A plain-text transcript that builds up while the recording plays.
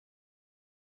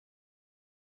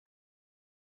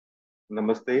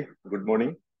Namaste, good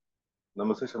morning.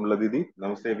 Namaste Shamla Didi.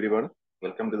 Namaste everyone.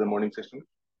 Welcome to the morning session.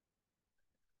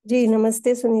 जी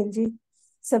नमस्ते सुनील जी,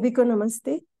 सभी को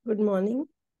नमस्ते, good morning,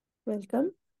 welcome.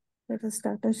 Let us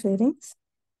start our sharings.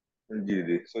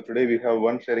 Didi. So today we have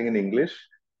one sharing in English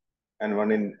and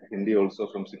one in Hindi also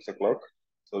from 6 o'clock.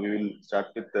 So we will start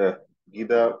with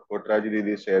Geeta Potaraju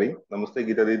Didi sharing. Namaste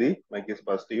Geeta Didi, mic is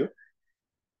passed to you.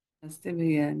 Namaste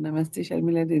Bhaiya, Namaste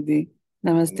Sharmila Didi,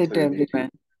 Namaste to everyone.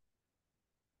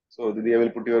 So Didi, I will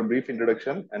put your brief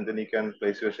introduction and then you can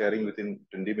place your sharing within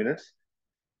 20 minutes.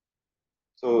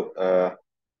 So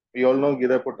we all know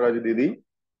Geeta Potaraju Didi,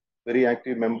 very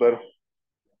active member,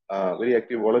 very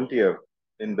active volunteer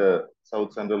in the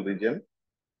South Central region.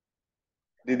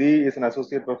 Didi is an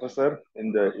associate professor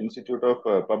in the Institute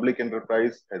of Public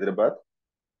Enterprise, Hyderabad.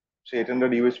 She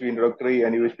attended UHP Introductory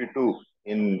and UHP 2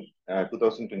 in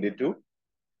 2022.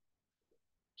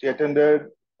 She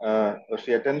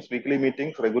attends weekly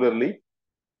meetings regularly,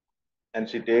 and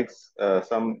she takes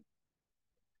some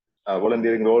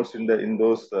volunteering roles in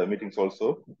those meetings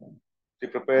also. She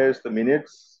prepares the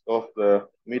minutes of the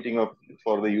meeting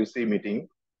for the UC meeting.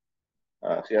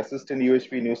 She assists in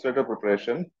UHP newsletter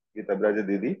preparation with Abraja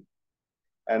Didi,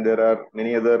 and there are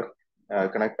many other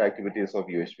connect activities of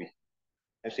UHP.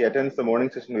 And she attends the morning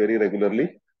session very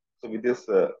regularly. So with this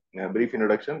brief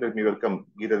introduction, let me welcome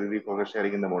Geeta Didi for her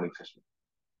sharing in the morning session.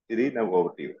 Didi, now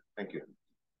over to you. Thank you.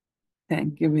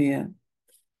 Thank you, Bhaiya.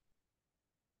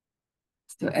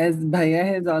 So as Bhaiya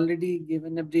has already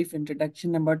given a brief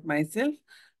introduction about myself,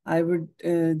 I would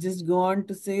just go on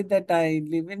to say that I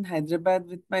live in Hyderabad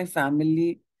with my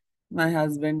family, my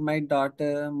husband, my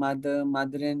daughter,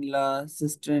 mother-in-law,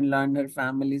 sister-in-law and her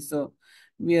family. So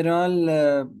we are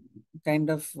all kind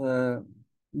of the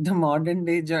modern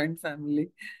day joint family.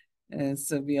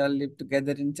 So we all live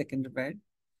together in Secunderabad.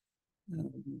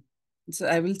 So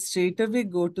I will straight away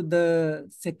go to the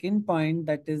second point,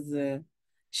 that is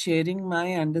sharing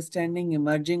my understanding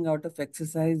emerging out of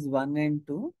exercise 1 and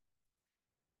 2.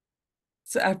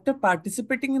 So after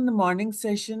participating in the morning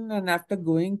session and after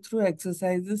going through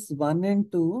exercises 1 and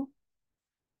 2,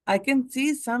 I can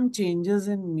see some changes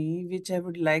in me which I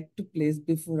would like to place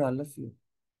before all of you.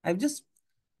 I've just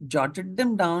jotted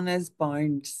them down as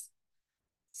points.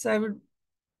 So I would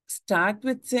start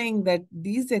with saying that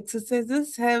these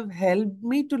exercises have helped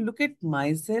me to look at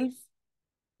myself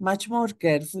much more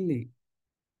carefully.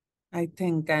 I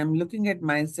think I'm looking at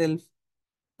myself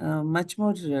much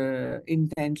more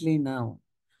intently now.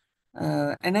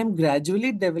 And I'm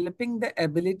gradually developing the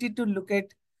ability to look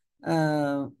at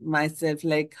myself,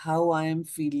 like how I am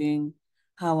feeling,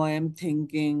 how I am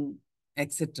thinking,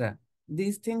 etc.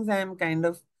 These things I am kind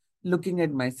of looking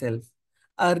at myself.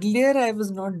 Earlier, I was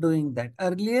not doing that.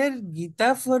 Earlier,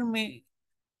 Geeta for me,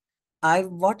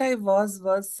 what I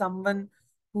was someone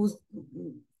who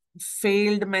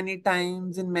failed many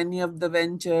times in many of the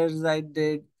ventures I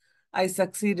did. I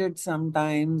succeeded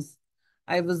sometimes.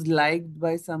 I was liked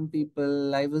by some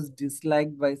people. I was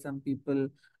disliked by some people.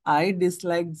 I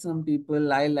disliked some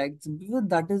people. I liked some people.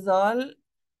 That is all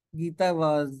Geeta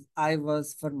was. I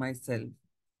was for myself.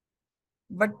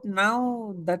 But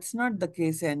now that's not the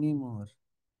case anymore.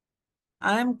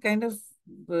 I'm kind of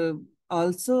uh,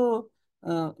 also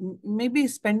maybe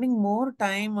spending more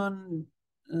time on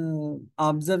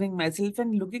observing myself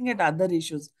and looking at other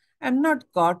issues. I'm not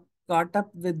caught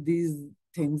up with these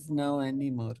things now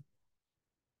anymore.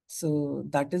 So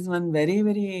that is one very,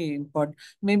 very important.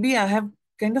 Maybe I have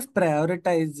kind of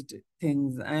prioritized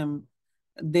things.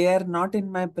 They are not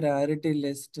in my priority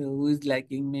list. Who is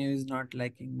liking me, who is not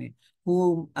liking me,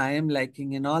 who I am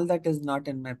liking, and all that is not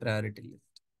in my priority list.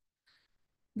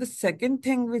 The second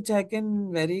thing which I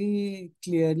can very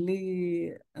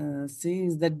clearly see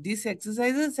is that these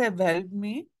exercises have helped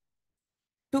me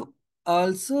to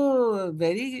also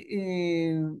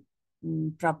very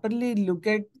properly look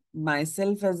at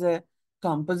myself as a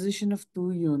composition of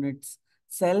two units,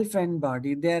 self and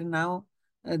body. They are now,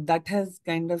 that has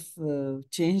kind of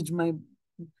changed my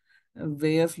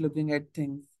way of looking at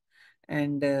things.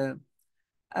 And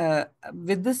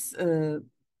with this,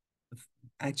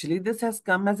 actually, this has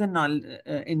come as an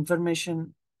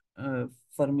information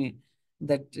for me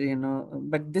that,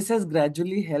 but this has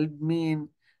gradually helped me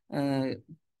in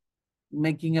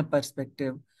making a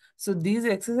perspective. So these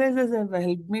exercises have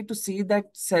helped me to see that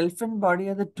self and body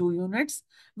are the two units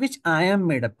which I am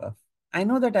made up of. I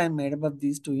know that I am made up of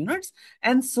these two units,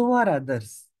 and so are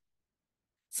others.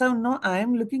 So now I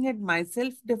am looking at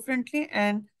myself differently,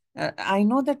 and I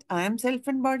know that I am self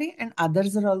and body, and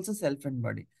others are also self and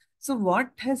body. So what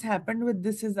has happened with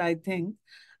this is, I think,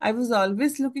 I was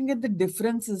always looking at the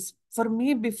differences. For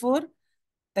me, before,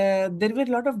 there were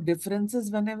a lot of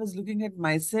differences when I was looking at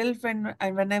myself and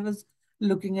when I was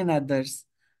looking at others.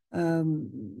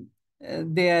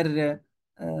 They are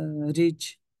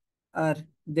rich, or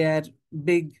they are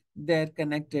big, they are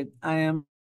connected. I am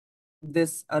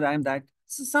this or I am that.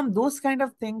 So those kind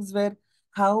of things were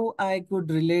how I could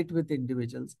relate with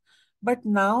individuals. But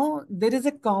now there is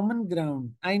a common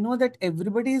ground. I know that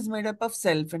everybody is made up of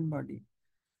self and body.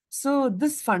 So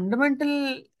this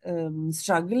fundamental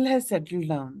struggle has settled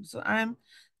down. So I'm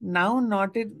now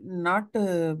not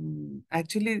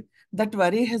actually, that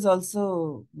worry has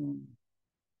also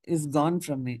is gone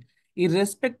from me,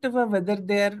 irrespective of whether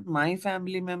they are my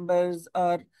family members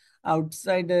or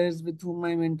outsiders with whom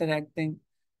I'm interacting.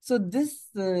 So this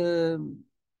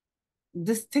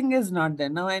thing is not there.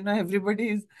 Now I know everybody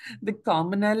is, the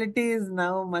commonality is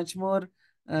now much more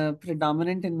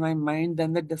predominant in my mind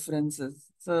than the differences.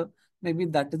 So maybe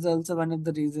that is also one of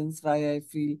the reasons why I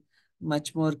feel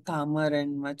much more calmer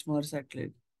and much more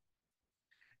settled.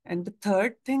 And the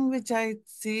third thing which I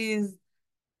see is,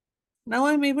 now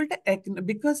I'm able to,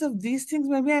 because of these things,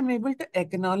 maybe I'm able to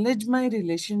acknowledge my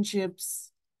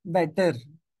relationships better.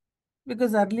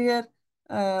 Because earlier,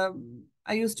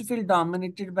 I used to feel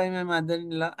dominated by my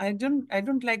mother-in-law. I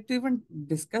don't like to even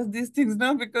discuss these things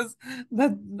now, because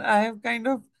that I have kind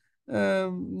of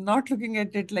not looking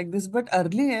at it like this. But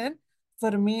earlier,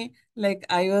 for me, like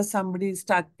I was somebody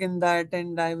stuck in that,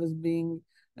 and I was being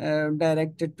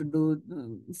directed to do,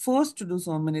 forced to do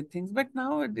so many things. But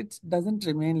now it doesn't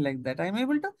remain like that. I'm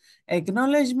able to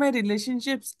acknowledge my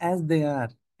relationships as they are,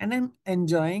 and I'm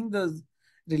enjoying those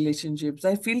relationships.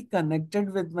 I feel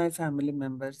connected with my family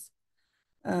members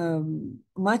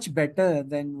much better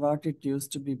than what it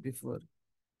used to be before.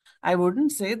 I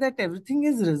wouldn't say that everything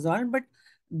is resolved, but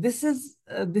this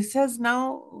has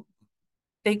now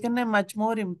taken a much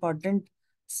more important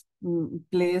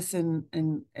place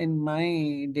in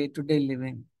my day-to-day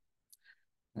living.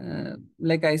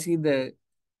 Like I see the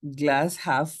glass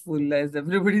half full, as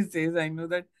everybody says. I know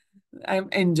that I'm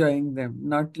enjoying them,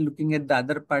 not looking at the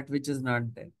other part which is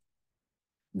not there.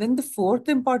 Then the fourth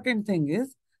important thing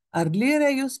is, earlier I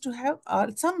used to have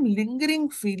some lingering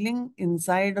feeling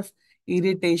inside of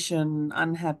irritation,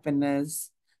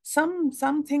 unhappiness,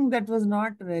 something that was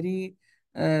not very,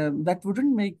 that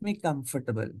wouldn't make me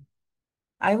comfortable.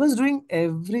 I was doing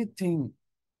everything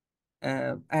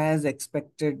as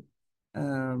expected.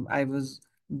 I was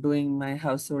doing my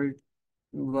household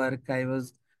work. I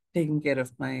was taking care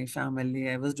of my family.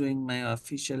 I was doing my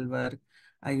official work.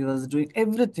 I was doing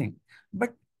everything.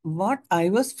 But what I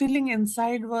was feeling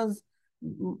inside was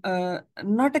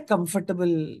not a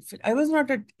comfortable, I was not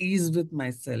at ease with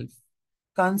myself.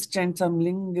 Constant, some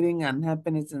lingering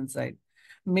unhappiness inside.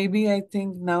 Maybe I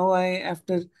think now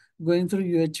after going through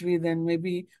UHV, then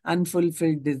maybe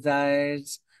unfulfilled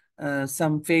desires,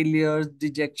 some failures,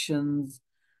 dejections,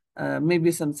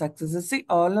 maybe some successes. See,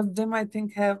 all of them, I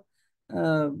think, have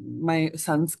my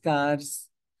sanskars.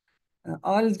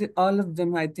 All of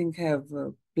them, I think, have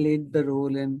played the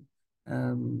role in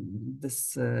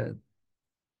this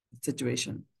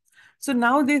situation. So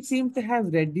now they seem to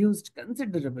have reduced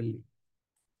considerably,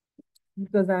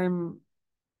 because I'm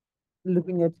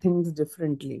looking at things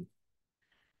differently.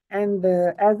 And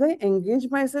as I engage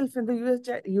myself in the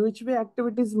UHV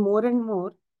activities more and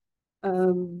more,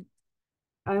 um,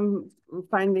 I'm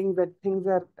finding that things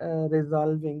are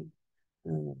resolving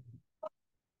uh,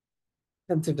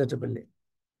 considerably.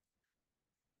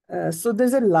 So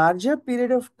there's a larger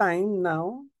period of time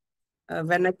now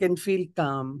when I can feel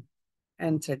calm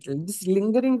and settled. This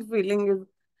lingering feeling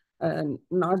is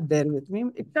not there with me.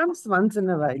 It comes once in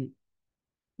a while,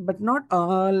 but not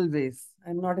always.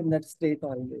 I'm not in that state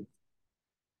always.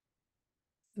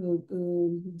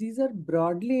 So these are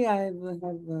broadly I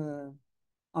have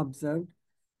observed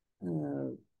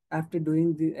uh, after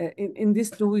doing in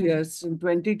these 2 years, in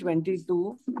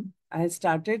 2022, I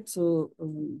started. So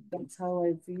that's how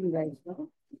I feel right now.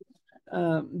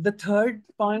 The third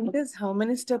point is, how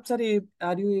many steps are you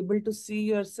able to see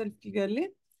yourself clearly?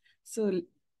 So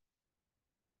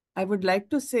I would like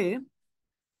to say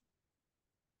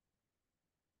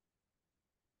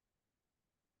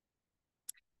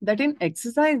that in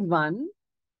exercise 1,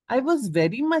 I was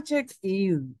very much at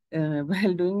ease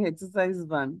while doing exercise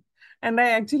 1. And I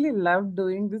actually loved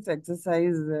doing this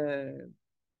exercise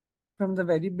from the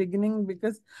very beginning,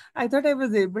 because I thought I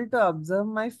was able to observe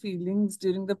my feelings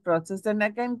during the process, and I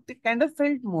kind of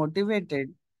felt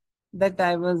motivated that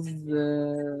I was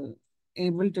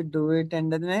able to do it,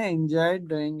 and then I enjoyed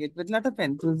doing it with a lot of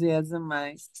enthusiasm.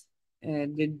 I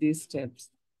did these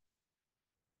steps.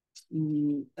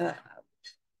 Mm,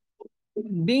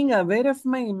 being aware of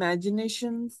my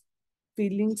imaginations,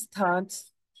 feelings,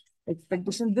 thoughts,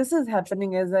 expectations. This is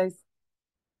happening as I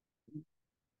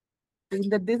feel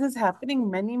that this is happening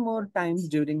many more times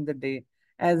during the day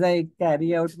as I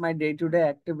carry out my day-to-day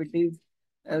activities.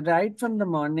 Right from the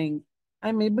morning,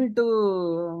 I'm able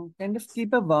to kind of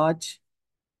keep a watch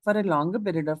for a longer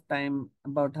period of time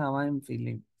about how I'm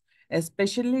feeling,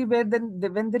 especially where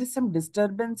when there is some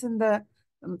disturbance in the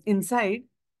inside.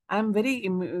 I'm very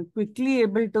quickly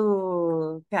able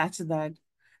to catch that.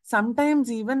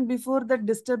 Sometimes even before the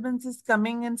disturbance is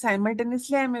coming, and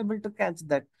simultaneously I'm able to catch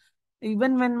that.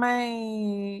 Even when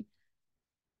my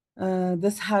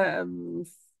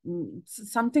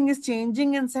something is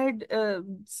changing inside,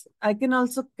 I can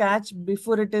also catch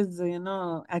before it is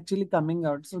actually coming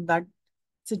out. So that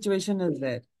situation is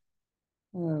there.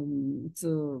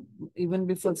 So even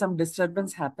before some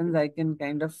disturbance happens, I can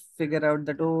kind of figure out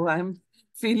that, oh, I'm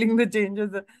feeling the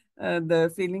changes.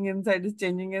 The feeling inside is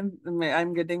changing, and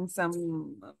I'm getting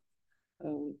some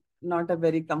not a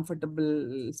very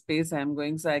comfortable space I'm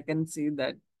going. So I can see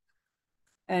that.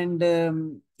 And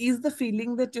is the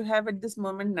feeling that you have at this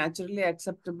moment naturally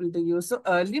acceptable to you? So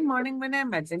early morning, when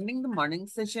I'm attending the morning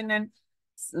session and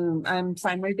I'm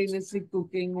simultaneously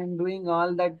cooking and doing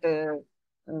all that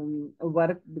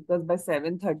work, because by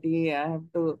 7:30 I have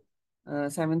to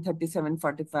 7:30,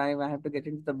 7:45 I have to get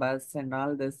into the bus and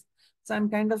all this. So I'm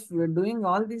kind of doing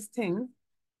all these things.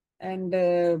 And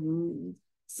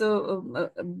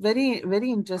very,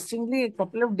 very interestingly, a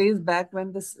couple of days back,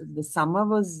 when the summer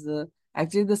was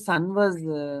actually the sun was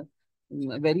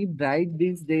very bright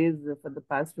these days for the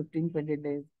past 15-20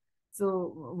 days.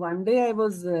 So one day I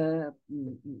was,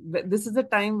 this is the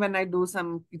time when I do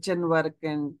some kitchen work,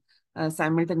 and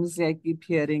simultaneously I keep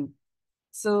hearing.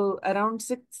 So around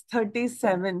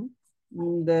 6:37,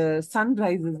 the sun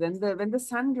rises. When the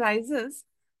sun rises,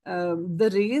 the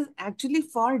rays actually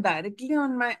fall directly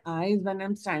on my eyes when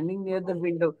I'm standing near the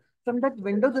window. From that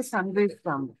window, the sun rays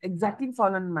come, exactly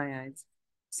fall on my eyes.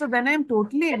 So when I'm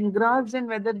totally engrossed in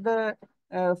whether the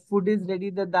food is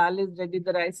ready, the dal is ready,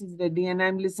 the rice is ready, and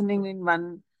I'm listening in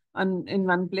one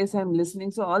place, I'm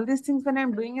listening. So all these things when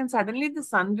I'm doing, and suddenly the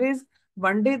sun rays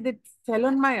one day they fell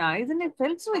on my eyes, and I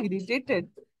felt so irritated.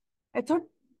 I thought,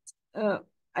 uh,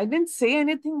 I didn't say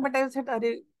anything, but I said, "Are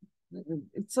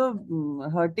it's so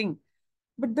hurting."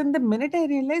 But then the minute I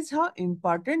realized how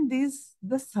important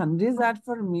the sun rays are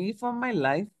for me, for my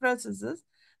life processes,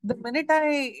 the minute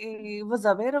I was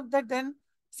aware of that, then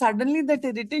suddenly that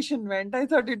irritation went. I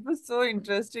thought it was so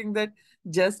interesting that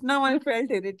just now I felt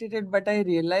irritated, but I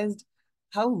realized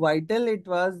how vital it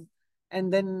was.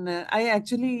 And then I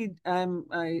actually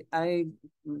I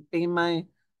pay my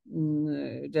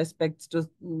respects to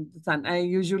the sun. I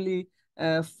usually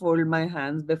fold my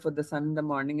hands before the sun in the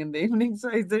morning and the evening. So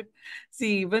I said,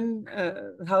 see, even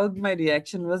how my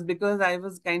reaction was, because I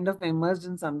was kind of immersed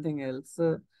in something else.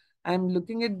 So I'm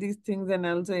looking at these things and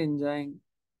also enjoying.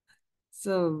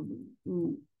 So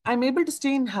I'm able to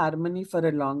stay in harmony for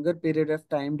a longer period of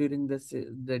time during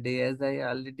the day, as I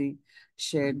already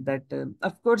shared that.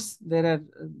 Of course, there are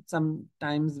some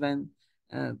times when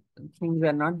uh, things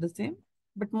are not the same,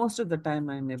 but most of the time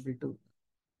I'm able to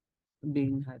be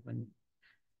in harmony.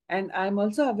 And I'm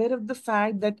also aware of the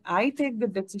fact that I take the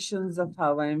decisions of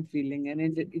how I'm feeling, and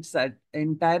it's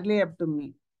entirely up to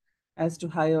me as to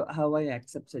how I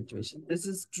accept situation. This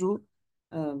is true,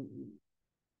 um,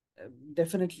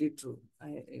 definitely true.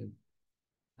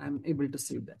 I'm able to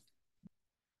see that.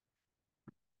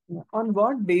 On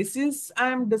what basis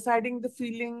I'm deciding the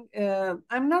feeling?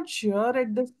 I'm not sure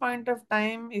at this point of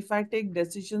time if I take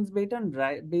decisions based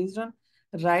on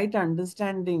right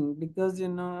understanding, because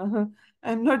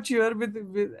I'm not sure with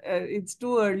it's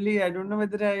too early. I don't know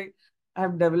whether I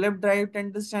have developed right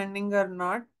understanding or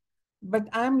not. But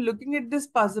I'm looking at this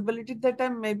possibility that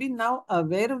I'm maybe now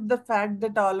aware of the fact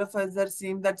that all of us are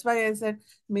same. That's why I said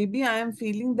maybe I am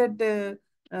feeling that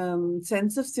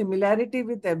sense of similarity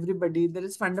with everybody. There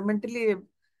is fundamentally,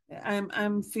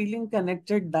 I'm feeling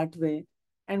connected that way,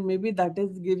 and maybe that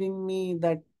is giving me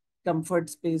that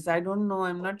comfort space. I don't know.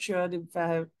 I'm not sure if I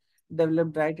have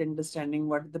developed right understanding.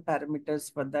 What are the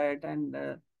parameters for that,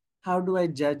 and how do I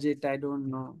judge it? I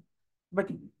don't know, but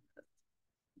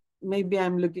maybe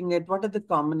I'm looking at what are the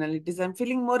commonalities. I'm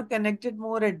feeling more connected,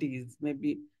 more at ease.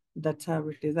 Maybe that's how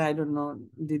it is. I don't know.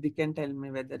 Didi can tell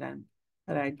me whether I'm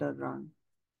right or wrong.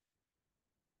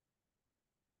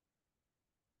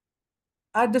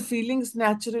 Are the feelings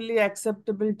naturally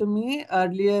acceptable to me?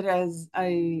 Earlier, as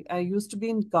I used to be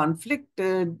in conflict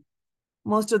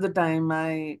most of the time.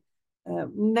 I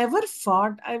never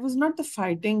fought. I was not the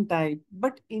fighting type,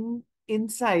 but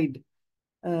inside.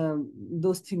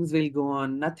 those things will go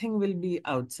on. Nothing will be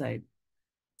outside.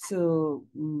 So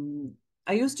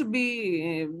I used to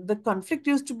be the conflict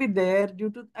used to be there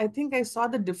due to, I think I saw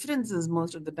the differences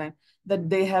most of the time, that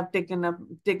they have taken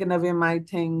away my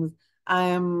things.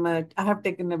 I have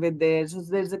taken away theirs. So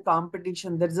there's a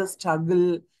competition. There's a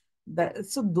struggle.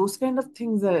 So those kind of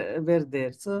things were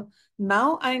there. So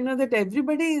now I know that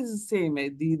everybody is same.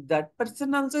 That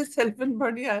person also is self and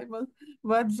body.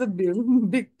 What's the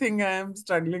big thing I am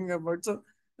struggling about? So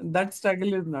that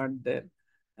struggle is not there.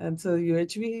 And so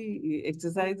UHV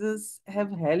exercises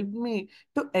have helped me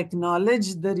to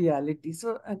acknowledge the reality.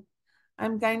 So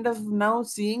I'm kind of now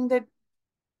seeing that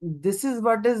this is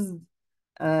what is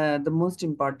the most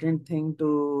important thing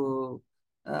to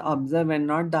observe, and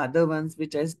not the other ones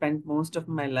which I spent most of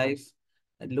my life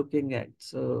looking at.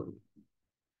 So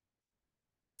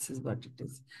this is what it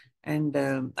is. And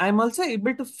I'm also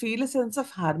able to feel a sense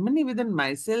of harmony within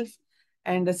myself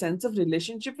and a sense of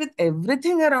relationship with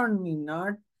everything around me,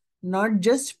 not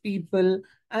just people.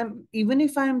 I'm even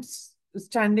if I'm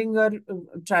standing or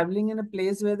traveling in a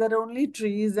place where there are only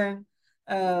trees and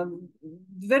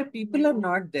where people are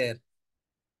not there,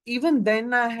 even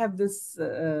then I have this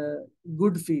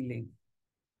good feeling,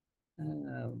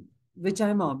 uh, which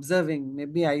I'm observing.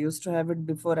 Maybe I used to have it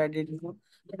before, I didn't know,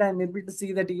 but I'm able to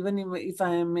see that even if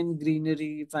I am in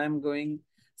greenery, if I'm going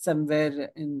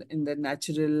somewhere in the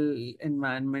natural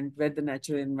environment where the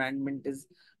natural environment is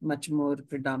much more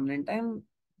predominant, I'm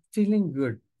feeling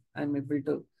good. I'm able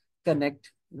to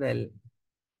connect well.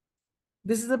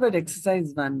 This is about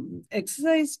exercise one.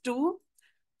 Exercise two,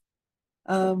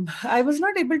 I was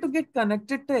not able to get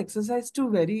connected to exercise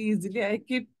too very easily. I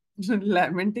keep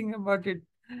lamenting about it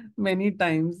many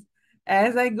times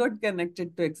as I got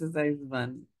connected to exercise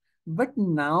one. But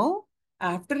now,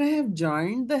 after I have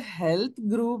joined the health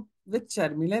group with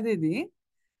Sharmila Didi,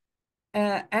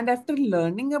 and after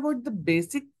learning about the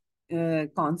basic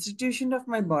constitution of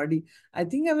my body, I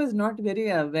think I was not very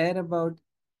aware about.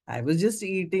 I was just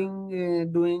eating,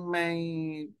 doing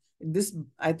my this.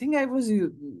 I think I was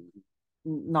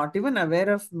not even aware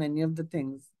of many of the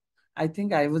things. I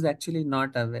think I was actually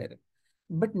not aware.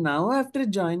 But now, after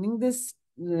joining this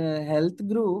health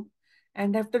group,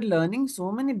 and after learning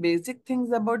so many basic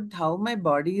things about how my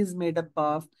body is made up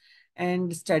of,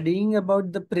 and studying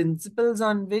about the principles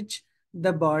on which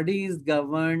the body is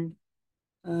governed.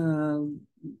 Um,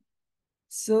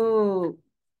 so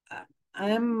I-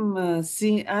 I'm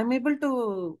able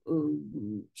to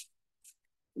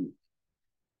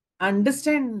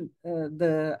understand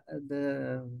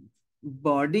the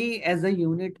body as a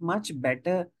unit much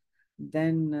better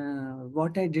than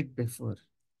what I did before.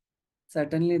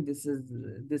 Certainly,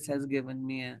 this has given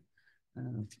me a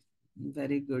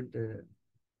very good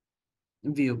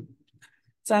view.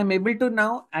 So I'm able to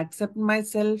now accept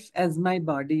myself as my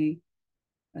body,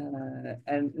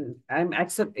 and I'm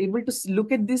able to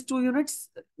look at these two units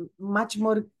much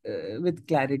more with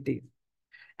clarity.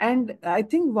 And I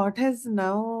think what has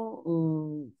now,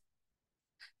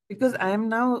 because I am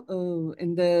now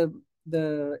in the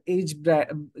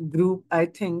group, I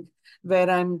think, where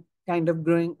I'm kind of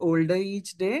growing older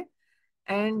each day,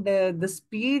 and the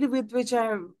speed with which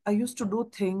I used to do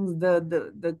things,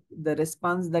 the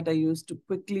response that I used to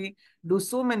quickly do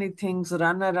so many things,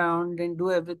 run around and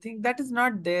do everything, that is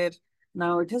not there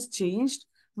now. It has changed.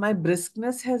 My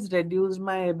briskness has reduced.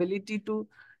 My ability to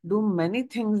do many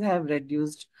things have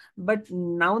reduced. But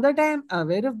now that I am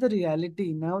aware of the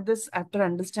reality, now this after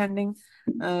understanding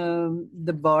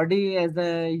the body as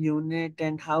a unit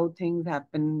and how things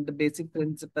happen, the basic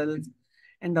principles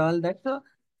and all that. So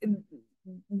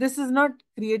this is not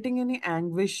creating any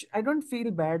anguish. I don't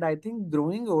feel bad. I think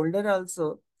growing older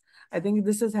also, I think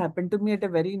this has happened to me at a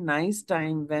very nice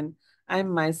time when I'm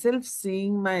myself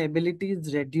seeing my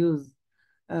abilities reduce.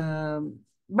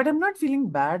 But I'm not feeling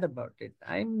bad about it.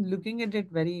 I'm looking at it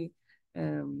very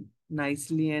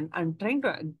nicely, and I'm trying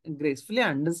to gracefully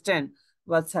understand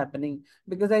what's happening,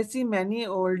 because I see many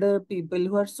older people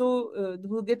who are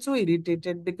who get so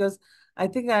irritated because I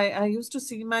think I used to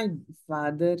see my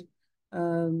father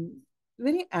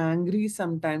very angry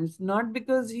sometimes, not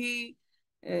because he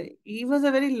was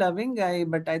a very loving guy,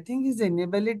 but I think his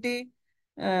inability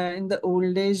in the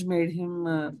old age made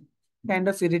him kind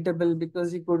of irritable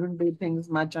because he couldn't do things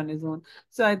much on his own.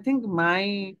 So I think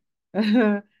my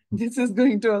this is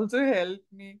going to also help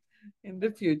me in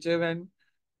the future when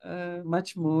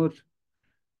much more.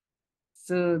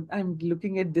 So I'm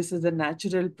looking at this as a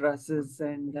natural process,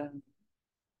 and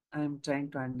I'm trying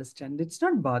to understand. It's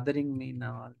not bothering me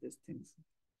now, all these things.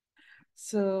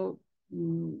 So,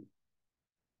 mm,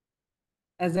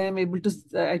 as I am able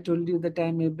to, I told you that I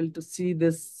am able to see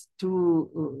this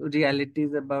two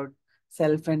realities about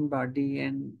self and body,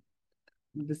 and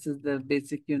this is the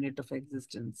basic unit of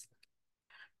existence.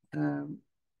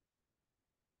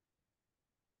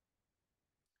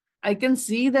 I can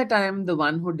see that I am the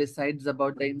one who decides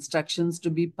about the instructions to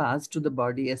be passed to the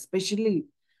body, especially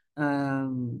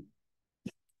um,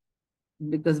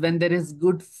 because when there is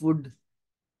good food,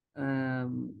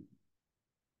 um,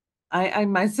 I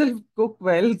myself cook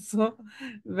well. So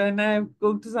when I've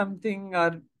cooked something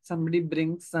or somebody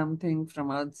brings something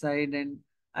from outside and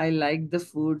I like the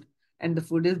food and the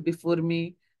food is before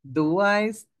me, though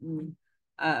um,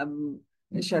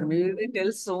 Sharmila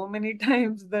tells so many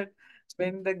times that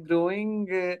when the growing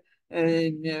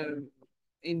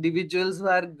individuals who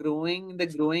are growing, the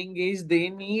growing age, they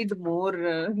need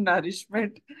more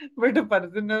nourishment. But a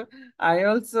person, I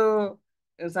also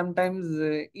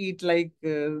sometimes eat like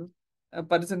a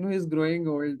person who is growing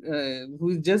old,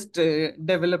 who is just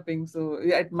developing. So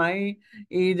at my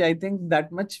age, I think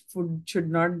that much food should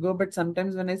not go. But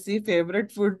sometimes when I see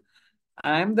favorite food,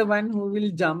 I'm the one who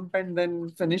will jump and then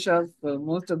finish off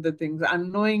most of the things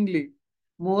unknowingly,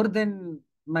 more than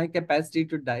my capacity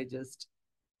to digest.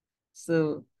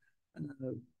 So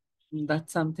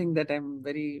that's something that I'm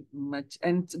very much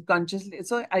and consciously.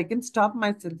 So I can stop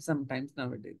myself sometimes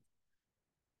nowadays.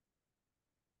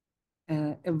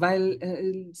 While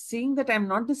seeing that I'm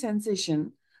not the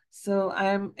sensation, so I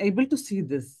am able to see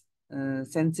this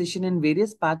sensation in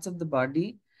various parts of the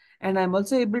body, and I'm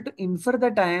also able to infer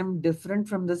that I am different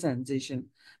from the sensation.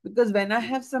 Because when I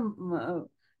have some,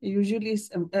 usually,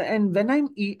 and when I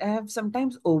have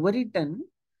sometimes overeaten,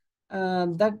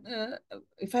 that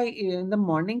if I in the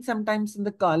morning, sometimes in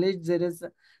the college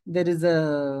there is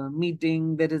a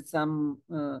meeting, there is some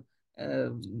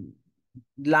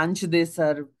lunch they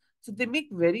serve, so they make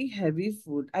very heavy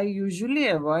food. I usually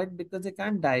avoid because I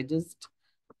can't digest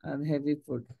heavy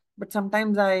food. But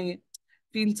sometimes I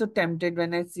feel so tempted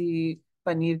when I see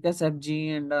paneer ka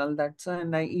sabji and all that, so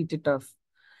and I eat it off.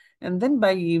 And then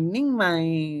by evening,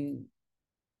 my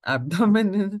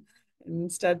abdomen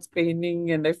starts paining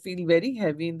and I feel very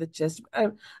heavy in the chest.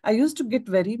 I used to get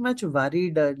very much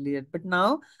worried earlier, but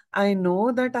now I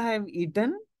know that I have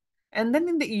eaten, and then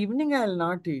in the evening I'll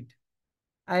not eat.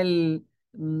 I'll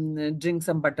drink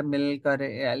some buttermilk, or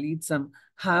I'll eat some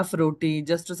half roti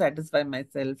just to satisfy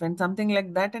myself and something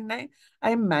like that. And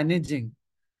I'm managing.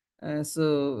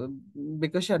 So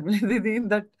because Sharmila Didi in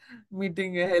that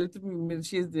meeting,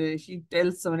 she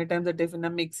tells so many times that if in a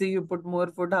mixie you put more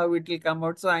food, how it will come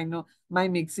out. So I know my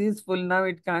mixie is full now;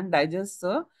 it can't digest.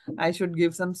 So I should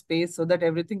give some space so that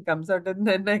everything comes out, and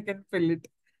then I can fill it.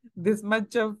 This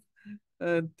much of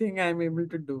thing I'm able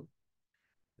to do.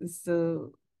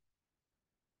 So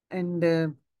and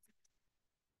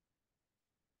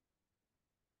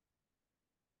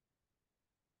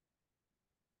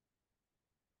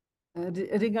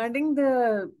regarding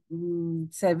the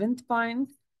seventh point,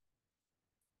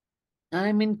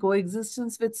 I'm in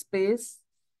coexistence with space.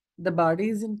 The body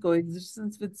is in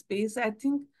coexistence with space. I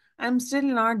think I'm still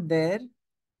not there,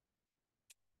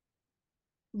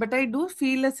 but I do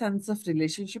feel a sense of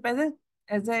relationship.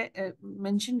 As I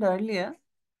mentioned earlier,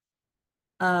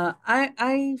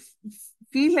 I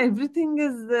feel everything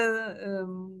is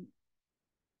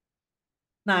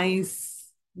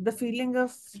nice. The feeling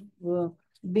of uh,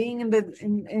 being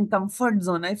in comfort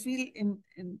zone. I feel in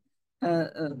uh,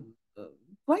 uh, uh,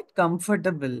 quite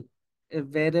comfortable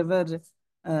wherever,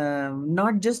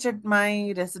 not just at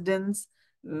my residence,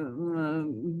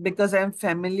 because I'm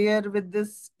familiar with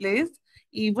this place.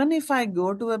 Even if I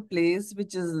go to a place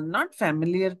which is not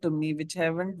familiar to me, which I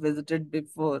haven't visited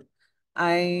before,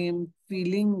 I'm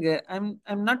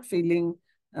not feeling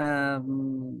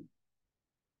um,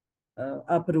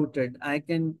 uprooted. I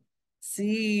can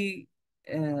see,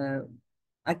 uh,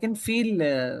 I can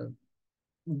feel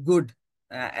good.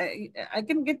 I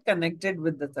can get connected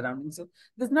with the surroundings. So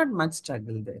there's not much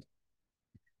struggle there.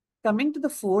 Coming to the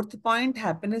fourth point,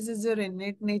 happiness is your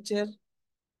innate nature.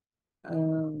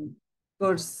 Of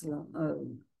course,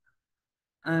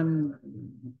 I'm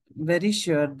very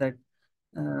sure that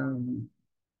um,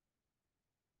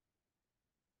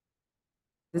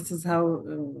 this is how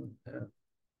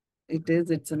it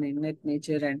is. It's an innate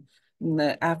nature. And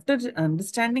after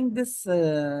understanding this,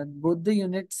 both the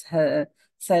units,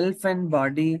 self and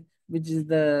body, which is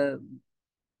the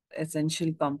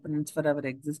essential components for our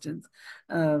existence,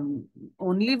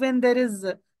 only when there is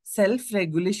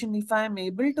self-regulation, if I am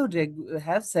able to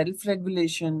have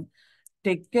self-regulation,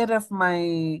 take care of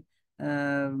my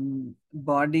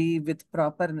body with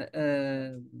proper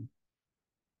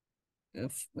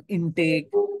intake,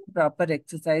 proper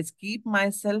exercise, keep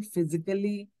myself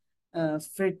physically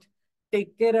fit,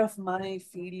 take care of my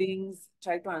feelings,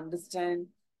 try to understand,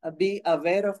 be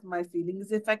aware of my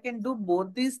feelings. If I can do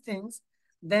both these things,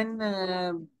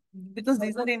 then because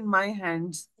these are in my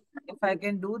hands, if I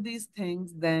can do these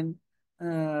things, then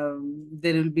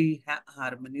there will be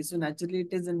harmony. So naturally,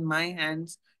 it is in my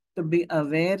hands to be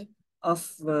aware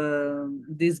of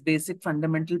these basic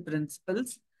fundamental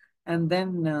principles and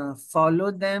then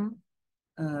follow them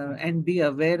and be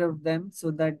aware of them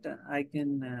so that I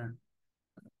can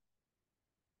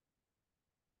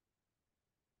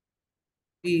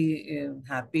be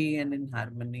happy and in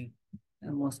harmony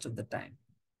most of the time.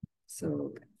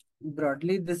 So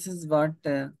broadly, this is what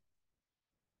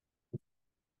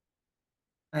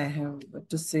I have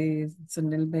to say,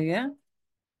 Sunil Bhaiya,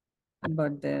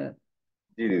 about the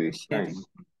sharing. Nice.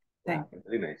 Thank you.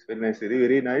 Very nice. Very nice.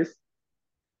 Very nice.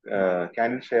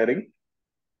 Candid sharing.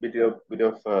 Bit of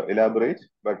elaborate,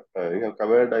 but you have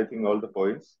covered, I think, all the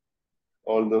points,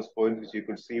 all those points which you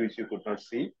could see, which you could not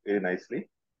see, very nicely.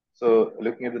 So,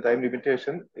 looking at the time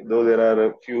limitation, though there are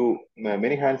a few,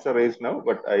 many hands are raised now,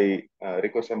 but I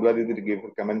request Shambhala Didi to give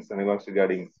her comments and remarks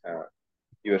regarding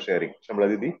your sharing. Shambhala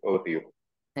Didi, over to you.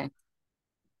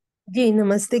 Ji,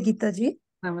 namaste, Geeta ji.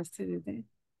 Namaste, Didi.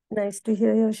 Nice to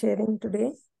hear your sharing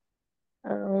today.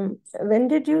 When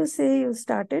did you say you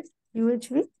started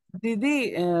UHV?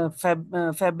 Didi,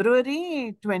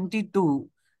 February 22.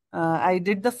 I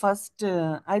did the first,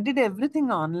 I did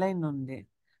everything online only.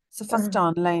 So first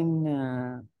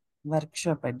online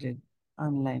workshop I did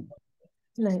online.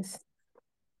 Nice.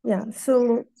 Yeah,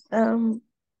 so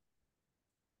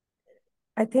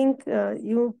I think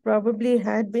you probably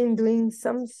had been doing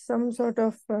some sort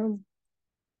of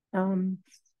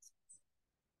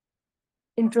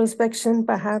introspection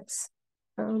perhaps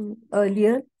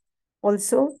earlier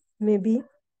also, maybe.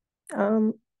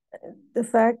 The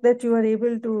fact that you are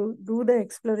able to do the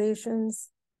explorations,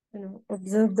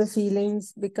 observe the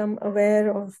feelings, become aware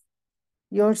of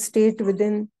your state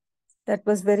within, that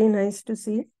was very nice to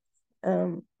see.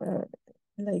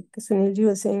 Like Sunilji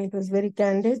was saying, it was very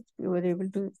candid. You were able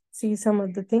to see some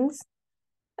of the things.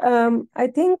 I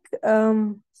think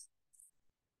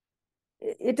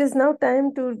it is now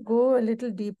time to go a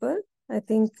little deeper. I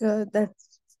think that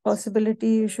possibility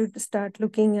you should start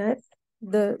looking at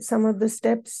some of the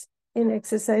steps in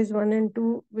exercise 1 and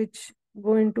 2, which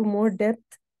go into more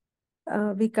depth.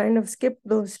 We kind of skipped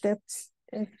those steps,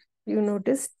 if you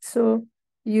noticed. So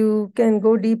you can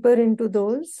go deeper into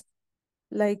those,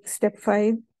 like step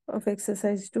 5 of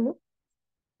exercise 2,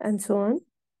 and so on.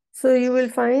 So you will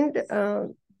find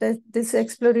that this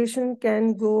exploration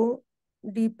can go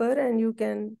deeper, and you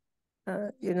can,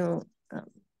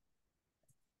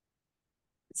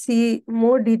 see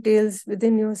more details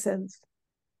within yourself.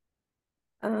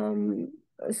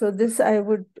 So this, I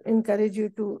would encourage you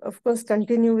to, of course,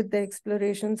 continue with the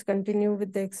explorations, continue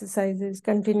with the exercises,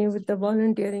 continue with the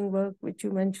volunteering work, which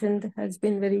you mentioned has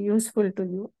been very useful to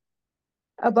you.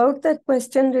 About that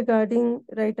question regarding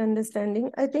right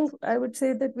understanding, I think I would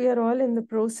say that we are all in the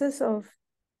process of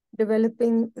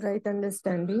developing right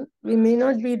understanding. We may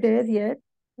not be there yet.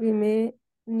 We may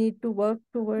need to work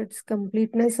towards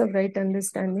completeness of right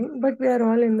understanding, but we are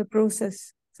all in the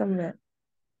process somewhere.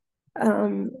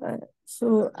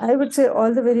 So I would say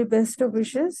all the very best of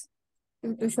wishes.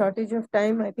 Due to shortage of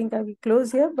time, I think I will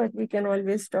close here, but we can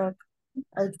always talk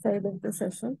outside of the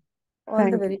session.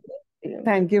 All the very best to you.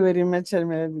 Thank you very much,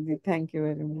 Sharmila Didi. Thank you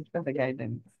very much for the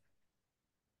guidance.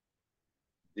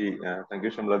 Thank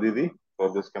you, Shambhala Didi,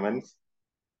 for those comments,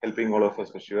 helping all of us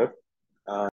for sure.